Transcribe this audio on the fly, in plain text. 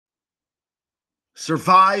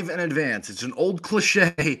Survive and advance. It's an old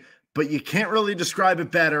cliche, but you can't really describe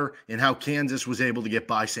it better in how Kansas was able to get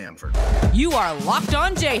by Samford. You are Locked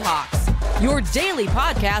On Jayhawks, your daily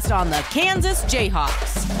podcast on the Kansas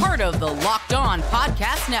Jayhawks, part of the Locked On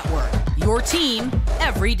Podcast Network, your team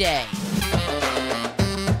every day.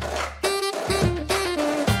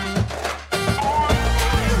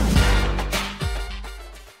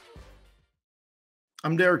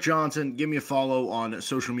 I'm Derek Johnson. Give me a follow on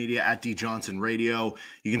social media at DJohnsonRadio.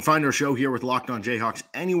 You can find our show here with Locked On Jayhawks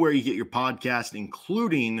anywhere you get your podcast,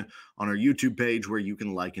 including on our YouTube page where you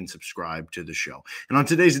can like and subscribe to the show. And on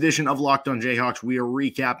today's edition of Locked On Jayhawks, we are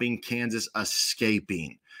recapping Kansas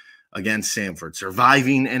escaping against Samford,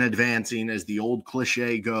 surviving and advancing as the old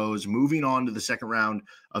cliche goes, moving on to the second round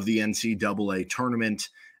of the NCAA Tournament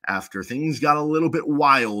after things got a little bit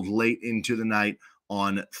wild late into the night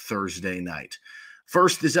on Thursday night.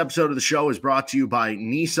 First, this episode of the show is brought to you by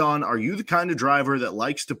Nissan. Are you the kind of driver that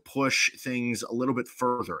likes to push things a little bit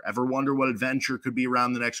further? Ever wonder what adventure could be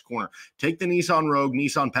around the next corner? Take the Nissan Rogue,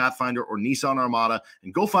 Nissan Pathfinder, or Nissan Armada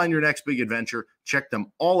and go find your next big adventure. Check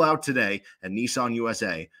them all out today at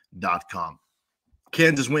nissanusa.com.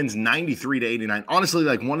 Kansas wins 93-89. Honestly,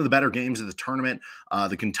 like one of the better games of the tournament.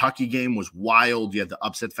 The Kentucky game was wild. You had the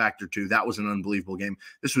upset factor too. That was an unbelievable game.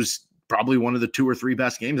 This was probably one of the 2 or 3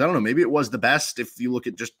 best games. I don't know. Maybe it was the best if you look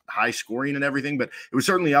at just high scoring and everything, but it was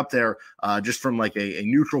certainly up there just from like a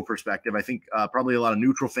neutral perspective. I think probably a lot of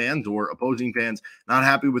neutral fans or opposing fans not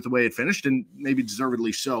happy with the way it finished, and maybe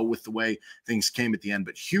deservedly so with the way things came at the end.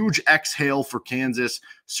 But huge exhale for Kansas,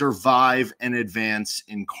 survive and advance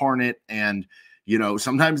incarnate. And you know,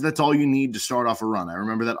 sometimes that's all you need to start off a run. I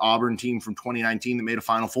remember that Auburn team from 2019 that made a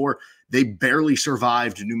Final Four. They barely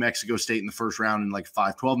survived New Mexico State in the first round in like a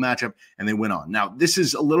 5-12 matchup, and they went on. Now, this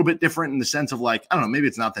is a little bit different in the sense of like, I don't know, maybe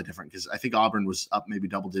it's not that different because I think Auburn was up maybe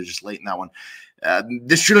double digits late in that one.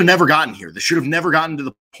 This should have never gotten here. This should have never gotten to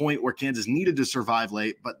the point where Kansas needed to survive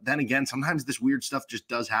late. But then again, sometimes this weird stuff just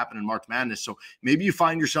does happen in March Madness. So maybe you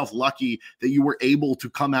find yourself lucky that you were able to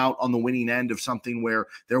come out on the winning end of something where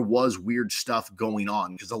there was weird stuff going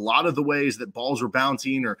on. Because a lot of the ways that balls were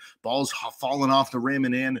bouncing or balls falling off the rim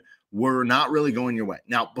and in were not really going your way.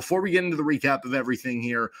 Now, before we get into the recap of everything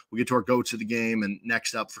here, we get to our goats of the game. And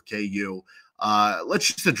next up for KU, let's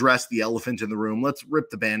just address the elephant in the room. Let's rip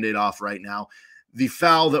the Band-Aid off right now. The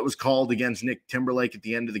foul that was called against Nick Timberlake at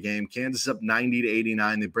the end of the game. Kansas up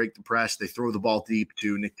 90-89. They break the press. They throw the ball deep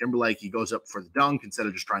to Nick Timberlake. He goes up for the dunk instead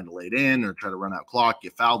of just trying to lay it in or try to run out clock,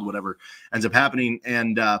 get fouled, whatever ends up happening.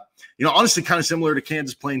 And, you know, honestly, kind of similar to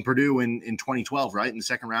Kansas playing Purdue in 2012, right? In the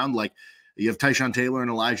second round, like you have Tyshawn Taylor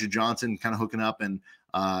and Elijah Johnson kind of hooking up, and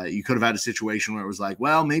you could have had a situation where it was like,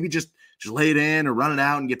 well, maybe just lay it in or run it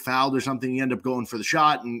out and get fouled or something. You end up going for the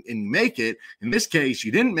shot and make it. In this case,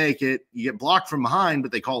 you didn't make it. You get blocked from behind,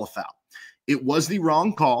 but they call a foul. It was the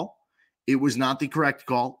wrong call. It was not the correct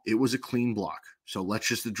call. It was a clean block. So let's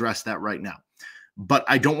just address that right now. But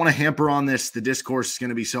I don't want to hamper on this. The discourse is going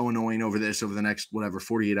to be so annoying over this over the next,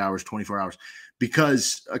 48 hours, 24 hours,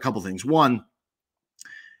 because a couple things. One,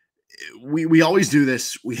 we always do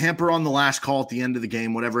this. We hamper on the last call at the end of the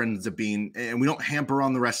game, whatever it ends up being, and we don't hamper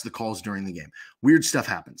on the rest of the calls during the game. Weird stuff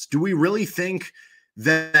happens. Do we really think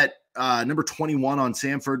that number 21 on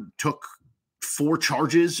Samford took 4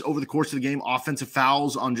 charges over the course of the game, offensive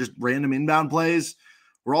fouls on just random inbound plays?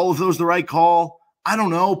 Were all of those the right call? I don't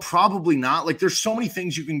know. Probably not. Like, there's so many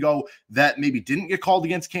things you can go that maybe didn't get called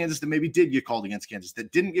against Kansas, that maybe did get called against Kansas,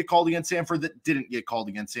 that didn't get called against Samford, that didn't get called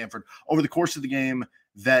against Samford over the course of the game,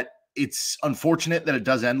 that it's unfortunate that it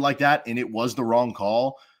does end like that, and it was the wrong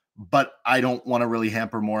call, but I don't want to really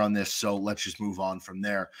hamper more on this, so let's just move on from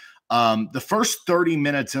there. The first 30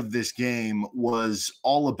 minutes of this game was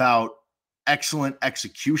all about excellent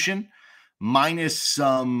execution, minus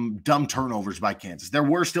some dumb turnovers by Kansas. There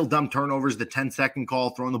were still dumb turnovers, the 10-second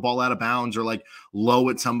call, throwing the ball out of bounds, or like low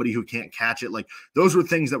at somebody who can't catch it. Like, those were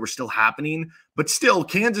things that were still happening, but still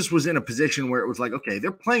Kansas was in a position where it was like, okay,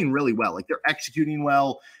 they're playing really well. Like, they're executing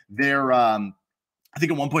well. They're, I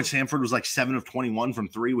think at one point Samford was like 7 of 21 from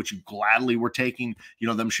 3, which you gladly were taking, you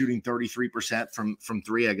know, them shooting 33% from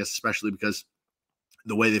 3, I guess, especially because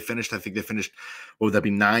the way they finished, I think they finished, what would that be,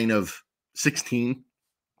 9 of 16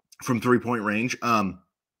 from 3-point range.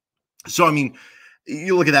 So, I mean,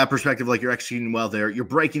 you look at that perspective, like, you're executing well there. You're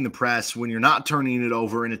breaking the press when you're not turning it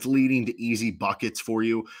over, and it's leading to easy buckets for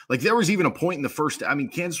you. Like, there was even a point in the first, I mean,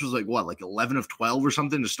 Kansas was like, what, like 11 of 12 or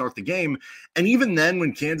something to start the game. And even then,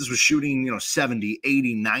 when Kansas was shooting, 70,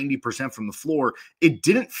 80, 90% from the floor, it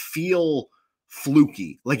didn't feel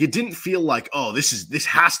fluky. Like, it didn't feel like, oh, this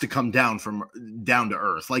has to come down to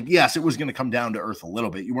earth. Like, yes, it was going to come down to earth a little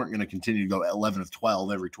bit. You weren't going to continue to go 11 of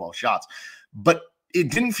 12 every 12 shots, but it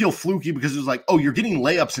didn't feel fluky because it was like, oh, you're getting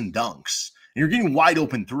layups and dunks. And you're getting wide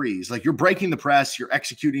open threes. Like, you're breaking the press, you're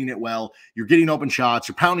executing it well, you're getting open shots,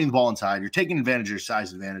 you're pounding the ball inside, you're taking advantage of your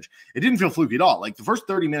size advantage. It didn't feel fluky at all. Like, the first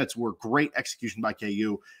 30 minutes were great execution by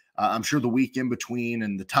KU. I'm sure the week in between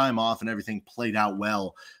and the time off and everything played out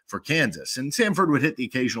well for Kansas. And Samford would hit the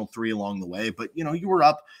occasional three along the way, but, you were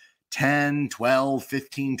up 10, 12,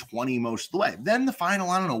 15, 20 most of the way. Then the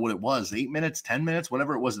final, I don't know what it was, 8 minutes, 10 minutes,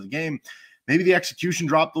 whatever it was of the game. Maybe the execution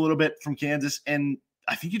dropped a little bit from Kansas, and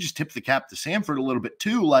I think you just tipped the cap to Samford a little bit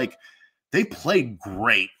too. Like, they played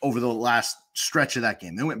great over the last stretch of that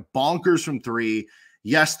game. They went bonkers from three.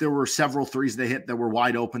 Yes, there were several threes they hit that were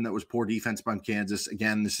wide open. That was poor defense by Kansas.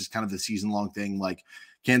 Again, this is kind of the season-long thing. Like,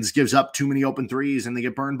 Kansas gives up too many open threes and they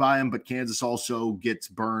get burned by them, but Kansas also gets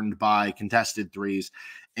burned by contested threes.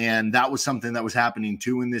 And that was something that was happening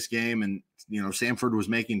too in this game. And, Samford was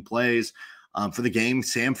making plays. For the game,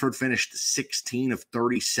 Samford finished 16 of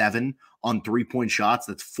 37 on three-point shots.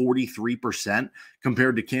 That's 43%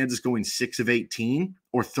 compared to Kansas going 6 of 18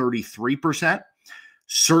 or 33%.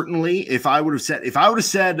 Certainly, if I would have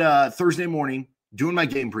said Thursday morning, doing my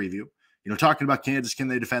game preview, talking about Kansas, can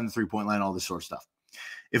they defend the three-point line, all this sort of stuff.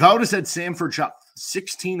 If I would have said Samford shot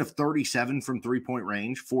 16 of 37 from three-point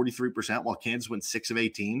range, 43%, while Kansas went 6 of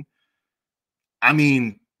 18, I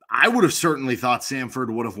mean, I would have certainly thought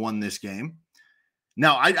Samford would have won this game.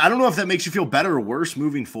 Now, I don't know if that makes you feel better or worse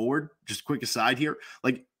moving forward. Just a quick aside here.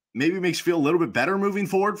 Like, maybe it makes you feel a little bit better moving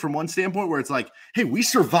forward from one standpoint where it's like, hey, we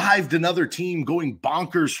survived another team going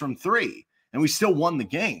bonkers from three and we still won the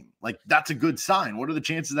game. Like, that's a good sign. What are the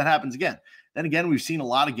chances that happens again? Then again, we've seen a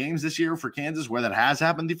lot of games this year for Kansas where that has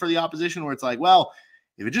happened for the opposition, where it's like, well,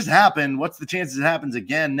 if it just happened, what's the chances it happens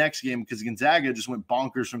again next game? Because Gonzaga just went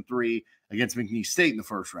bonkers from three against McNeese State in the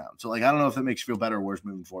first round. So, like, I don't know if that makes you feel better or worse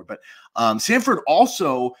moving forward. But Samford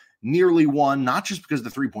also nearly won, not just because of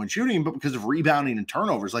the three-point shooting, but because of rebounding and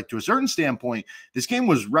turnovers. Like, to a certain standpoint, this game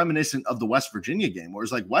was reminiscent of the West Virginia game, where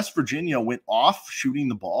it's like West Virginia went off shooting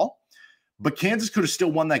the ball, but Kansas could have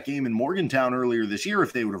still won that game in Morgantown earlier this year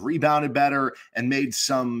if they would have rebounded better and made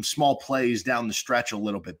some small plays down the stretch a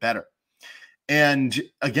little bit better. And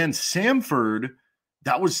against Samford,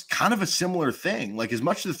 that was kind of a similar thing. Like, as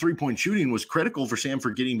much as the three-point shooting was critical for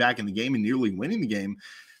Samford getting back in the game and nearly winning the game,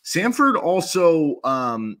 Samford also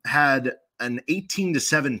had an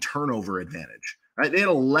 18-7 turnover advantage. Right? They had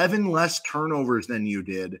 11 less turnovers than you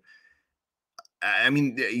did. I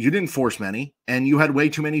mean, you didn't force many, and you had way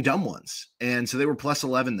too many dumb ones. And so they were plus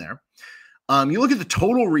 11 there. You look at the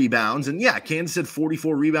total rebounds, and yeah, Kansas had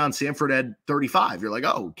 44 rebounds. Samford had 35. You're like,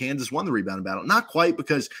 oh, Kansas won the rebound battle. Not quite,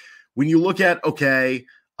 because when you look at, okay,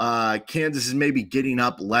 Kansas is maybe getting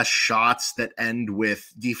up less shots that end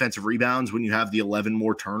with defensive rebounds when you have the 11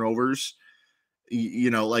 more turnovers.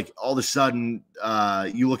 Like, all of a sudden,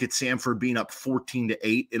 you look at Samford being up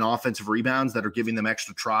 14-8 in offensive rebounds that are giving them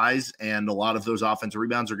extra tries, and a lot of those offensive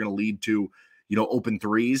rebounds are going to lead to, open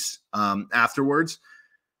threes afterwards.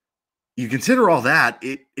 You consider all that,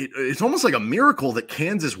 it's almost like a miracle that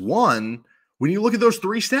Kansas won when you look at those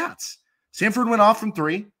three stats. Samford went off from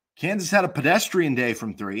three. Kansas had a pedestrian day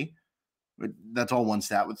from three. That's all one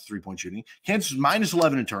stat with three-point shooting. Kansas was minus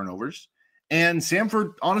 11 in turnovers. And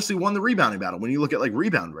Samford honestly won the rebounding battle when you look at, like,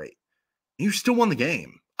 rebound rate. You still won the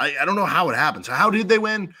game. I don't know how it happened. So how did they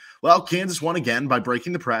win? Well, Kansas won again by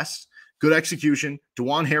breaking the press. Good execution.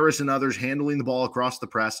 Dajuan Harris and others handling the ball across the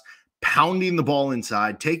press, pounding the ball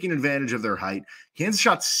inside, taking advantage of their height. Kansas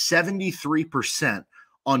shot 73%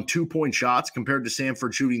 on two-point shots compared to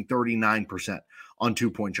Samford shooting 39% on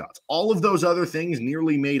two-point shots. All of those other things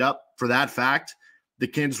nearly made up for that fact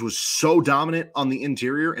that Kansas was so dominant on the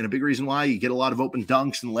interior, and a big reason why you get a lot of open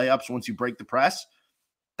dunks and layups once you break the press.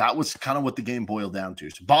 That was kind of what the game boiled down to.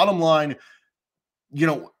 So bottom line,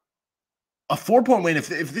 a 4-point win, if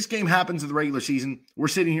this game happens in the regular season, we're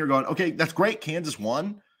sitting here going, okay, that's great, Kansas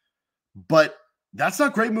won. But that's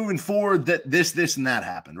not great moving forward that this, and that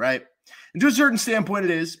happened, right? And to a certain standpoint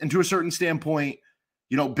it is. And to a certain standpoint,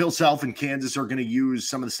 Bill Self and Kansas are going to use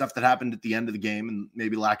some of the stuff that happened at the end of the game and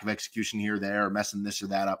maybe lack of execution here or there, or messing this or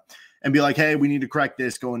that up, and be like, hey, we need to correct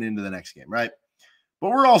this going into the next game, right? But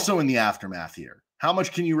we're also in the aftermath here. How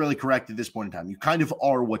much can you really correct at this point in time? You kind of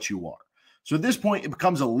are what you are. So at this point, it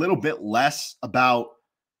becomes a little bit less about,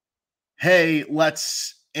 hey,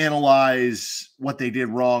 let's analyze what they did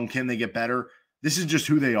wrong. Can they get better? This is just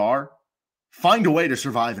who they are. Find a way to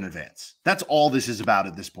survive in advance. That's all this is about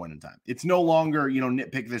at this point in time. It's no longer,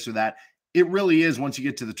 nitpick this or that. it really is, once you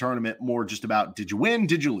get to the tournament, more just about, did you win?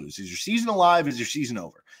 Did you lose? Is your season alive? Is your season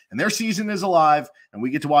over? And their season is alive, and we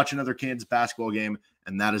get to watch another Kansas basketball game,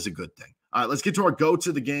 and that is a good thing. All right, let's get to our goats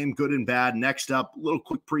of the game, good and bad. Next up, a little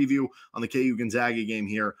quick preview on the KU Gonzaga game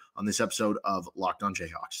here on this episode of Locked On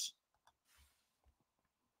Jayhawks.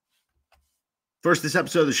 First, this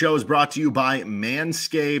episode of the show is brought to you by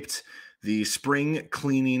Manscaped, the spring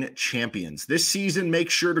cleaning champions. This season,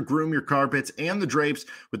 make sure to groom your carpets and the drapes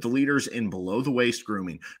with the leaders in below-the-waist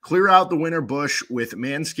grooming. Clear out the winter bush with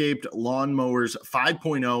Manscaped Lawnmowers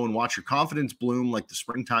 5.0 and watch your confidence bloom like the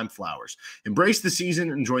springtime flowers. Embrace the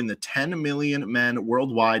season and join the 10 million men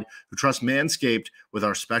worldwide who trust Manscaped with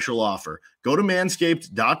our special offer. Go to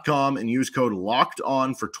manscaped.com and use code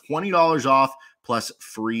LOCKEDON for $20 off plus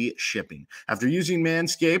free shipping. After using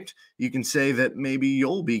Manscaped, you can say that maybe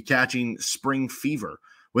you'll be catching spring fever.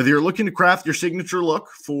 Whether you're looking to craft your signature look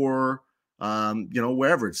for,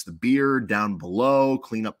 wherever it's the beard, down below,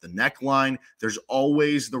 clean up the neckline, there's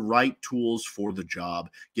always the right tools for the job.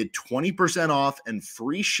 Get 20% off and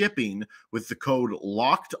free shipping with the code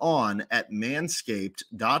LOCKEDON at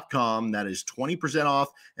manscaped.com. That is 20% off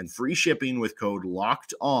and free shipping with code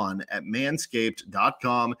LOCKEDON at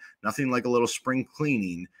manscaped.com. Nothing like a little spring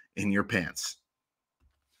cleaning in your pants.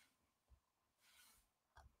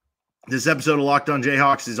 This episode of Locked On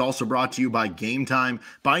Jayhawks is also brought to you by Game Time.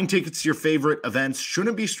 Buying tickets to your favorite events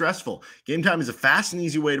shouldn't be stressful. Game Time is a fast and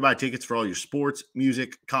easy way to buy tickets for all your sports,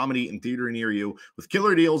 music, comedy, and theater near you. With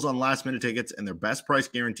killer deals on last-minute tickets and their best price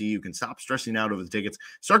guarantee, you can stop stressing out over the tickets.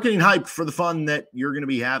 Start getting hyped for the fun that you're going to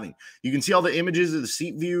be having. You can see all the images of the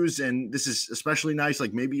seat views, and this is especially nice.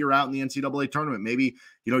 Like maybe you're out in the NCAA tournament. Maybe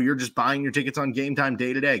you're just buying your tickets on Game Time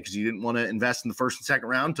day to day because you didn't want to invest in the first and second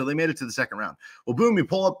round until they made it to the second round. Well, boom, you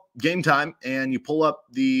pull up Game Time and you pull up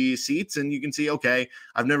the seats and you can see, okay,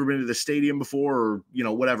 I've never been to the stadium before,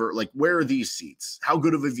 or, whatever. Like, where are these seats? How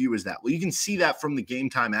good of a view is that? Well, you can see that from the Game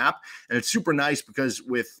Time app, and it's super nice because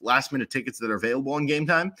with last minute tickets that are available on Game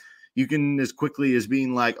Time, you can, as quickly as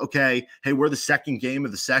being like, okay, hey, we're the second game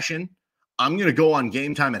of the session. I'm going to go on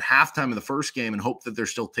Game Time at halftime of the first game and hope that there's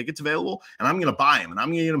still tickets available, and I'm going to buy them, and I'm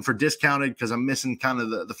going to get them for discounted because I'm missing kind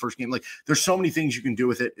of the first game. Like, there's so many things you can do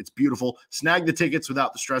with it. It's beautiful. Snag the tickets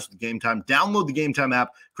without the stress with Game Time. Download the Game Time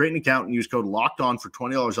app, create an account, and use code LOCKEDON for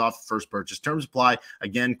 $20 off the first purchase. Terms apply.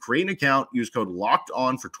 Again, create an account, use code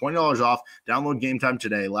LOCKEDON for $20 off. Download Game Time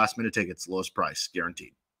today. Last minute tickets, lowest price,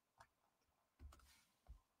 guaranteed.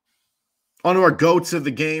 On to our goats of the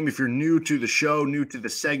game. If you're new to the show, new to the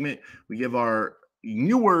segment, we give our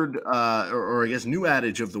new word, or I guess new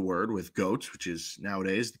adage of the word with goats, which is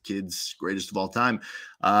nowadays the kids' greatest of all time.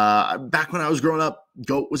 Back when I was growing up,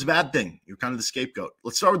 goat was a bad thing. You're kind of the scapegoat.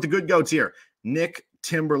 Let's start with the good goats here. Nick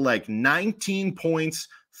Timberlake, 19 points,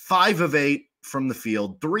 5 of 8 from the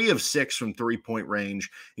field, 3 of 6 from three-point range,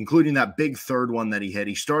 including that big third one that he hit.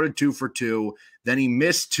 He started 2 for 2, then he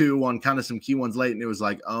missed 2 on kind of some key ones late, and it was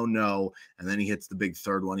like, oh no, and then he hits the big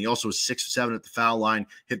third one. He also was 6 of 7 at the foul line,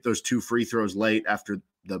 hit those 2 free throws late after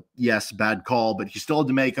the, bad call, but he still had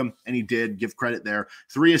to make them, and he did. Give credit there.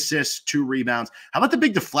 3 assists, 2 rebounds. How about the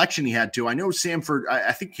big deflection he had, too? I know Samford,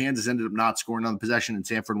 I think Kansas ended up not scoring on the possession, and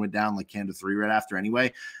Samford went down like can to 3 right after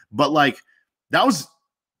anyway, but like that was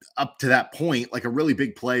up to that point, like a really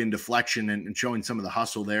big play and deflection and showing some of the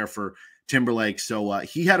hustle there for Timberlake. So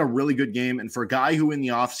he had a really good game. And for a guy who in the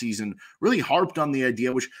offseason really harped on the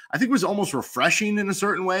idea, which I think was almost refreshing in a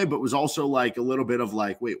certain way, but was also like a little bit of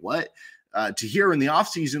like, wait, what? To hear in the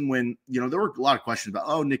offseason when, there were a lot of questions about,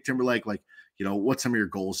 oh, Nick Timberlake, like, what's some of your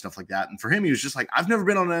goals, stuff like that. And for him, he was just like, I've never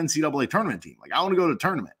been on an NCAA tournament team. Like, I want to go to a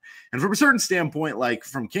tournament. And from a certain standpoint, like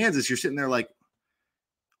from Kansas, you're sitting there like,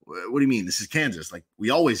 what do you mean? This is Kansas. Like, we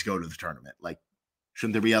always go to the tournament. Like,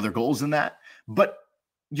 shouldn't there be other goals than that? But,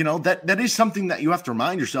 that is something that you have to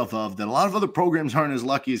remind yourself of, that a lot of other programs aren't as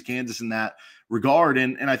lucky as Kansas in that regard.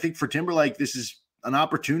 And I think for Timberlake, this is an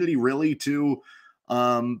opportunity really to,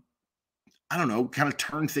 kind of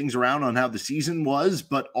turn things around on how the season was,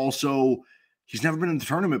 but also he's never been in the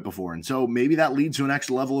tournament before. And so maybe that leads to an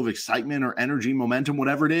extra level of excitement or energy, momentum,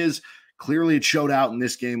 whatever it is. Clearly, it showed out in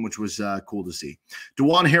this game, which was cool to see.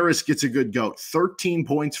 Dajuan Harris gets a good goat. 13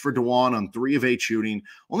 points for Dajuan on 3 of 8 shooting.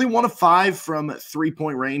 Only 1 of 5 from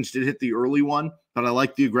three-point range. Did hit the early one, but I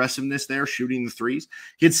like the aggressiveness there, shooting the threes.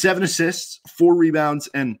 He had 7 assists, 4 rebounds,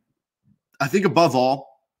 and I think above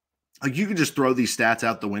all, like you can just throw these stats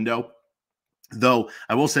out the window. Though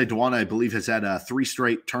I will say Dajuan, I believe, has had 3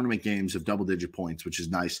 straight tournament games of double-digit points, which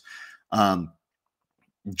is nice.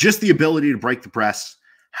 Just the ability to break the press,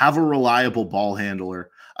 have a reliable ball handler,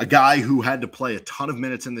 a guy who had to play a ton of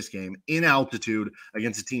minutes in this game in altitude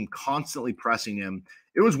against a team constantly pressing him.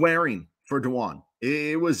 It was wearing for Dajuan.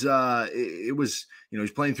 It was,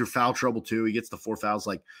 he's playing through foul trouble too. He gets the 4 fouls.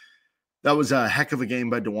 Like, that was a heck of a game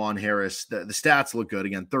by Dajuan Harris. The stats look good.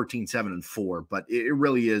 Again, 13, 7, and 4, but it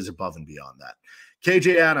really is above and beyond that.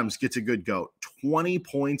 KJ Adams gets a good goat. 20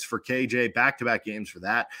 points for KJ, back-to-back games for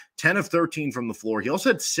that. 10 of 13 from the floor. He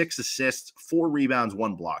also had 6 assists, 4 rebounds,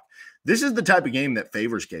 1 block. This is the type of game that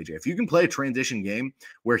favors KJ. If you can play a transition game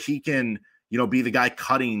where he can, be the guy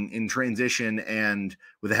cutting in transition, and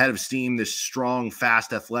with a head of steam, this strong,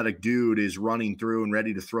 fast, athletic dude is running through and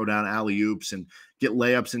ready to throw down alley-oops and get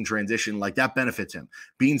layups in transition, like, that benefits him.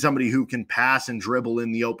 Being somebody who can pass and dribble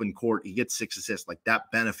in the open court, he gets 6 assists, like,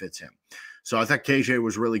 that benefits him. So I thought KJ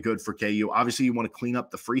was really good for KU. Obviously, you want to clean up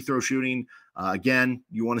the free throw shooting. Again,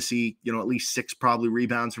 you want to see, at least 6 probably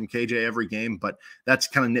rebounds from KJ every game, but that's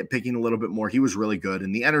kind of nitpicking a little bit more. He was really good,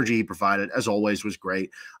 and the energy he provided, as always, was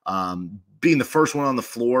great. Being the first one on the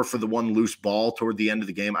floor for the one loose ball toward the end of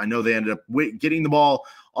the game. I know they ended up getting the ball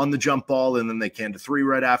on the jump ball, and then they canned a 3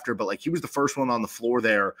 right after, but, like, he was the first one on the floor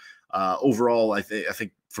there overall, I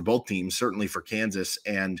think for both teams, certainly for Kansas,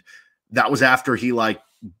 and that was after he,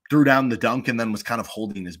 threw down the dunk and then was kind of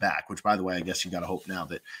holding his back, which, by the way, I guess you got to hope now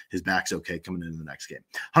that his back's okay coming into the next game.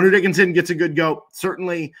 Hunter Dickinson gets a good go.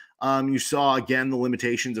 Certainly, you saw, again, the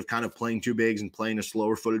limitations of kind of playing 2 bigs and playing a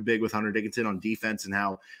slower footed big with Hunter Dickinson on defense, and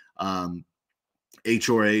how they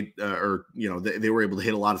were able to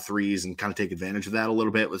hit a lot of threes and kind of take advantage of that a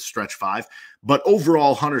little bit with stretch 5. But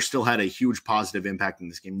overall, Hunter still had a huge positive impact in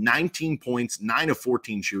this game. 19 points, 9 of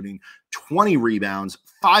 14 shooting, 20 rebounds,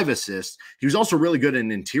 5 assists. He was also really good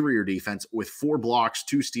in interior defense with 4 blocks,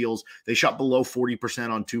 2 steals. They shot below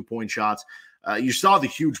 40% on 2-point shots. You saw the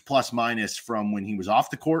huge plus minus from when he was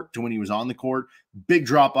off the court to when he was on the court. Big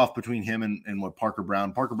drop off between him and what Parker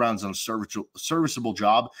Brown. Parker Brown's done a serviceable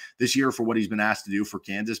job this year for what he's been asked to do for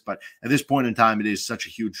Kansas. But at this point in time, it is such a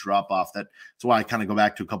huge drop off. That's why I kind of go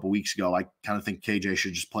back to a couple weeks ago. I kind of think KJ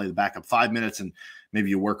should just play the backup 5 minutes, and maybe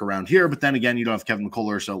you work around here. But then again, you don't have Kevin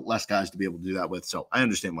McCullough, so less guys to be able to do that with. So I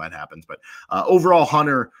understand why it happens. But overall,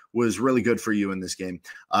 Hunter was really good for you in this game.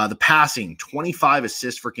 The passing, 25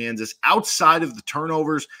 assists for Kansas. Outside of the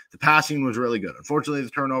turnovers, the passing was really good. Unfortunately, the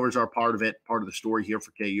turnovers are part of the story here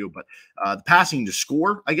for KU. But the passing to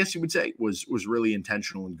score, I guess you would say, was really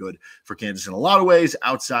intentional and good for Kansas in a lot of ways,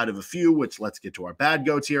 outside of a few, which let's get to our bad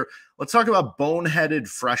goats here. Let's talk about boneheaded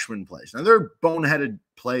freshman plays. Now, there are boneheaded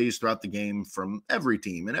plays throughout the game from every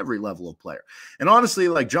team and every level of player. And honestly,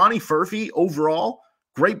 like Johnny Furphy, overall,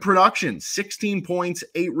 great production, 16 points,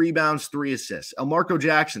 8 rebounds, 3 assists. Elmarco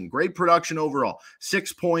Jackson, great production overall,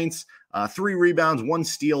 6 points, 3 rebounds, 1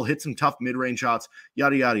 steal, hit some tough mid-range shots,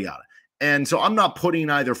 yada, yada, yada. And so I'm not putting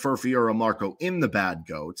either Furphy or Elmarco in the bad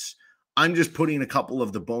goats. I'm just putting a couple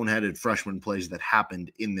of the boneheaded freshman plays that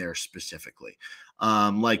happened in there specifically.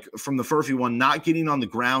 Like from the Furphy one, not getting on the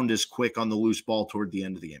ground as quick on the loose ball toward the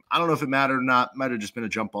end of the game. I don't know if it mattered or not. Might have just been a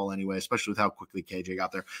jump ball anyway, especially with how quickly KJ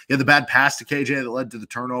got there. He had the bad pass to KJ that led to the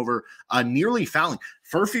turnover, nearly fouling.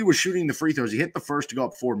 Furphy was shooting the free throws. He hit the first to go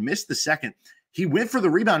up 4, missed the second. He went for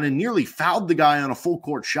the rebound and nearly fouled the guy on a full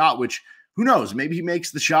court shot, which who knows? Maybe he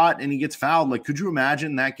makes the shot and he gets fouled. Like, could you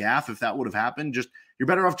imagine that gaffe if that would have happened? You're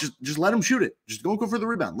better off just let him shoot it. Just don't go for the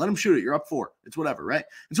rebound. Let him shoot it. You're up 4. It's whatever, right?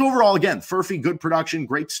 And so overall, again, Furphy, good production,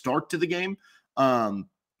 great start to the game.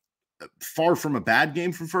 Far from a bad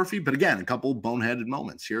game from Furphy, but again, a couple boneheaded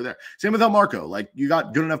moments here or there. Same with Elmarco. Like, you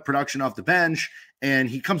got good enough production off the bench, and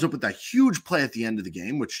he comes up with that huge play at the end of the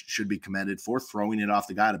game, which should be commended for, throwing it off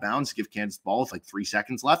the guy out of bounds to give Kansas the ball with like 3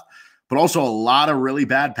 seconds left. But also a lot of really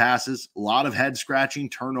bad passes, a lot of head-scratching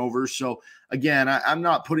turnovers. So, again, I'm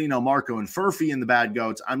not putting Elmarco and Furphy in the bad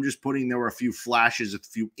goats. I'm just putting there were a few flashes, a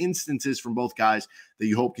few instances from both guys that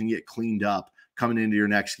you hope can get cleaned up coming into your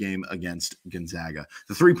next game against Gonzaga.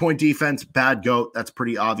 The 3-point defense, bad goat. That's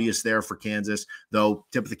pretty obvious there for Kansas, though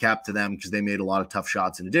tip of the cap to them because they made a lot of tough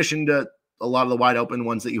shots in addition to a lot of the wide-open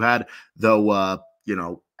ones that you had, though,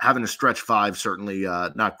 having a stretch 5 certainly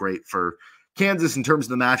not great for Kansas in terms of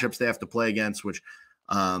the matchups they have to play against, which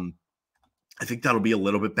I think that'll be a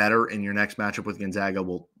little bit better in your next matchup with Gonzaga.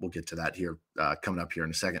 We'll get to that here coming up here in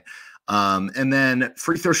a second. And then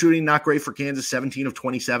free throw shooting, not great for Kansas, 17 of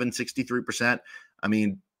 27, 63%. I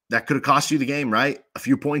mean, that could have cost you the game, right? A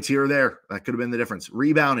few points here or there. That could have been the difference.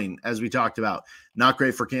 Rebounding, as we talked about, not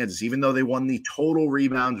great for Kansas. Even though they won the total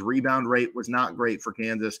rebounds, rebound rate was not great for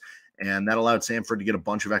Kansas. And that allowed Samford to get a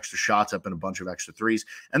bunch of extra shots up and a bunch of extra threes.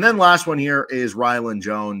 And then last one here is Rylan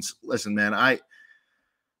Jones. Listen, man, I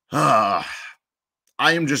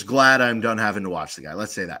am just glad I'm done having to watch the guy.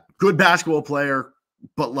 Let's say that. Good basketball player,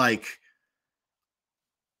 but like,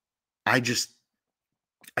 I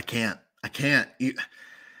can't.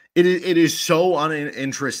 It is so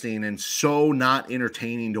uninteresting and so not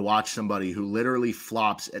entertaining to watch somebody who literally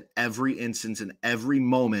flops at every instance and every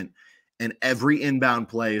moment, and every inbound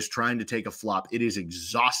play is trying to take a flop. It is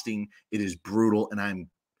exhausting. It is brutal. And I'm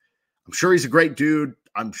sure he's a great dude.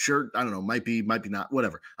 I'm sure, I don't know, might be not,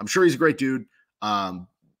 whatever. I'm sure he's a great dude.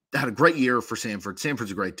 Had a great year for Samford.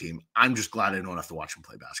 Samford's a great team. I'm just glad I don't have to watch him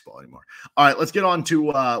play basketball anymore. All right, let's get on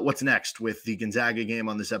to what's next with the Gonzaga game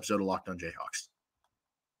on this episode of Locked On Jayhawks.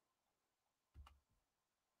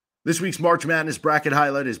 This week's March Madness bracket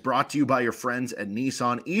highlight is brought to you by your friends at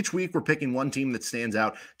Nissan. Each week, we're picking one team that stands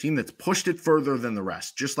out, team that's pushed it further than the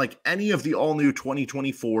rest. Just like any of the all-new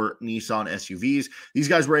 2024 Nissan SUVs, these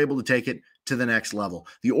guys were able to take it to the next level.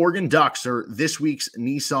 The Oregon Ducks are this week's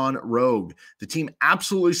Nissan Rogue. The team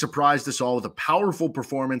absolutely surprised us all with a powerful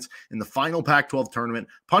performance in the final Pac-12 tournament,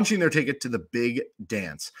 punching their ticket to the big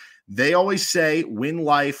dance. They always say, win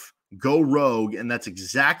life, go rogue, and that's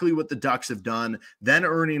exactly what the Ducks have done, then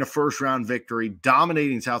earning a first-round victory,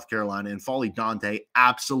 dominating South Carolina, and Folly Dante,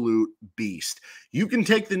 absolute beast. You can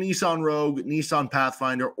take the Nissan Rogue, Nissan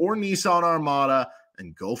Pathfinder, or Nissan Armada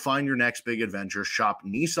and go find your next big adventure. Shop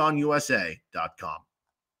NissanUSA.com.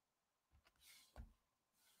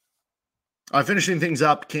 Finishing things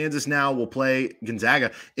up, Kansas now will play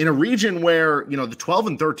Gonzaga in a region where, the 12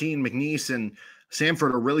 and 13 McNeese and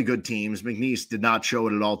Samford are really good teams. McNeese did not show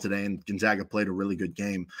it at all today, and Gonzaga played a really good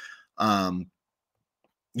game.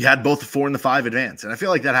 You had both the 4 and the 5 advance, and I feel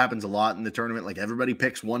like that happens a lot in the tournament. Like everybody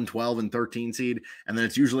picks 1, 12, and 13 seed, and then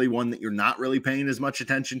it's usually one that you're not really paying as much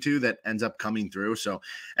attention to that ends up coming through. So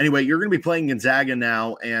anyway, you're going to be playing Gonzaga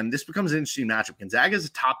now, and this becomes an interesting matchup. Gonzaga is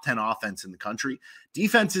a top 10 offense in the country.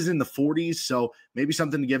 Defense is in the 40s, so maybe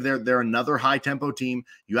something to give there. They're another high-tempo team.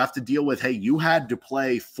 You have to deal with, hey, you had to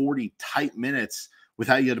play 40 tight minutes with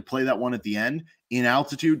how you had to play that one at the end. In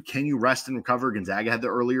altitude, can you rest and recover? Gonzaga had the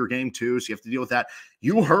earlier game too, so you have to deal with that.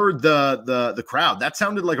 You heard the crowd. That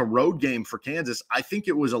sounded like a road game for Kansas. I think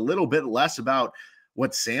it was a little bit less about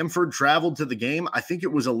what Samford traveled to the game. I think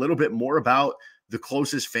it was a little bit more about the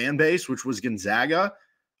closest fan base, which was Gonzaga.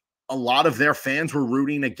 A lot of their fans were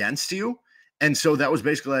rooting against you. And so that was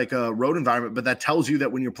basically like a road environment, but that tells you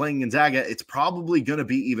that when you're playing Gonzaga, it's probably going to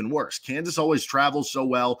be even worse. Kansas always travels so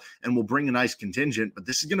well and will bring a nice contingent, but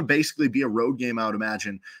this is going to basically be a road game, I would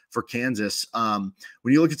imagine, for Kansas. When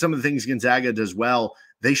you look at some of the things Gonzaga does well,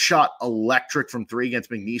 they shot electric from 3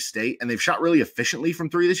 against McNeese State, and they've shot really efficiently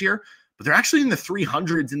from 3 this year, but they're actually in the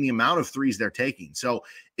 300s in the amount of threes they're taking. So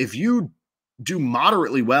if you do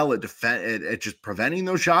moderately well at just preventing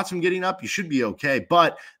those shots from getting up, you should be okay.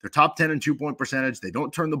 But they're top 10 in 2-point percentage. They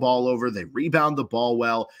don't turn the ball over. They rebound the ball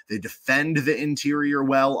well. They defend the interior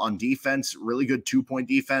well on defense, really good 2-point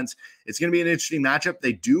defense. It's going to be an interesting matchup.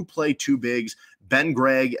 They do play 2 bigs. Ben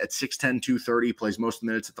Gregg at 6'10", 230, plays most of the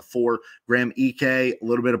minutes at the 4. Graham Ike, a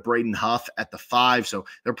little bit of Braden Huff at the 5. So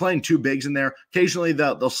they're playing 2 bigs in there. Occasionally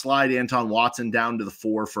they'll slide Anton Watson down to the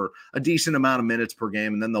 4 for a decent amount of minutes per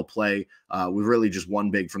game, and then they'll play with really just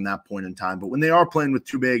 1 big from that point in time. But when they are playing with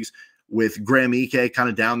 2 bigs, with Graham Ike kind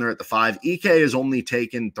of down there at the 5, Ike has only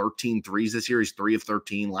taken 13 threes this year. He's 3 of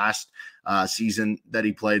 13 last season that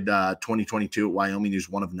he played 2022 at Wyoming. He was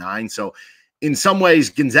 1 of 9. So in some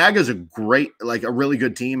ways, Gonzaga is a really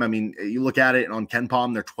good team. I mean, you look at it on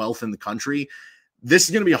KenPom, they're 12th in the country. This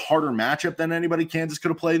is going to be a harder matchup than anybody Kansas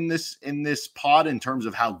could have played in this pod in terms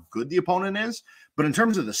of how good the opponent is. But in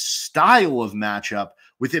terms of the style of matchup,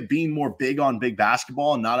 with it being more big on big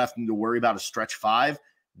basketball and not having to worry about a stretch 5,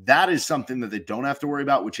 that is something that they don't have to worry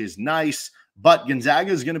about, which is nice. But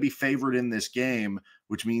Gonzaga is going to be favored in this game,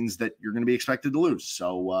 which means that you're going to be expected to lose.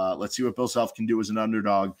 So let's see what Bill Self can do as an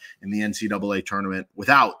underdog in the NCAA tournament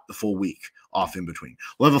without the full week off in between.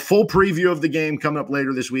 We'll have a full preview of the game coming up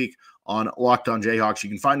later this week on Locked On Jayhawks. You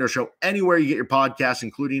can find our show anywhere you get your podcasts,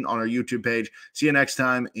 including on our YouTube page. See you next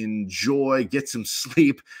time. Enjoy, get some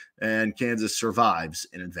sleep, and Kansas survives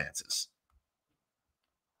and advances.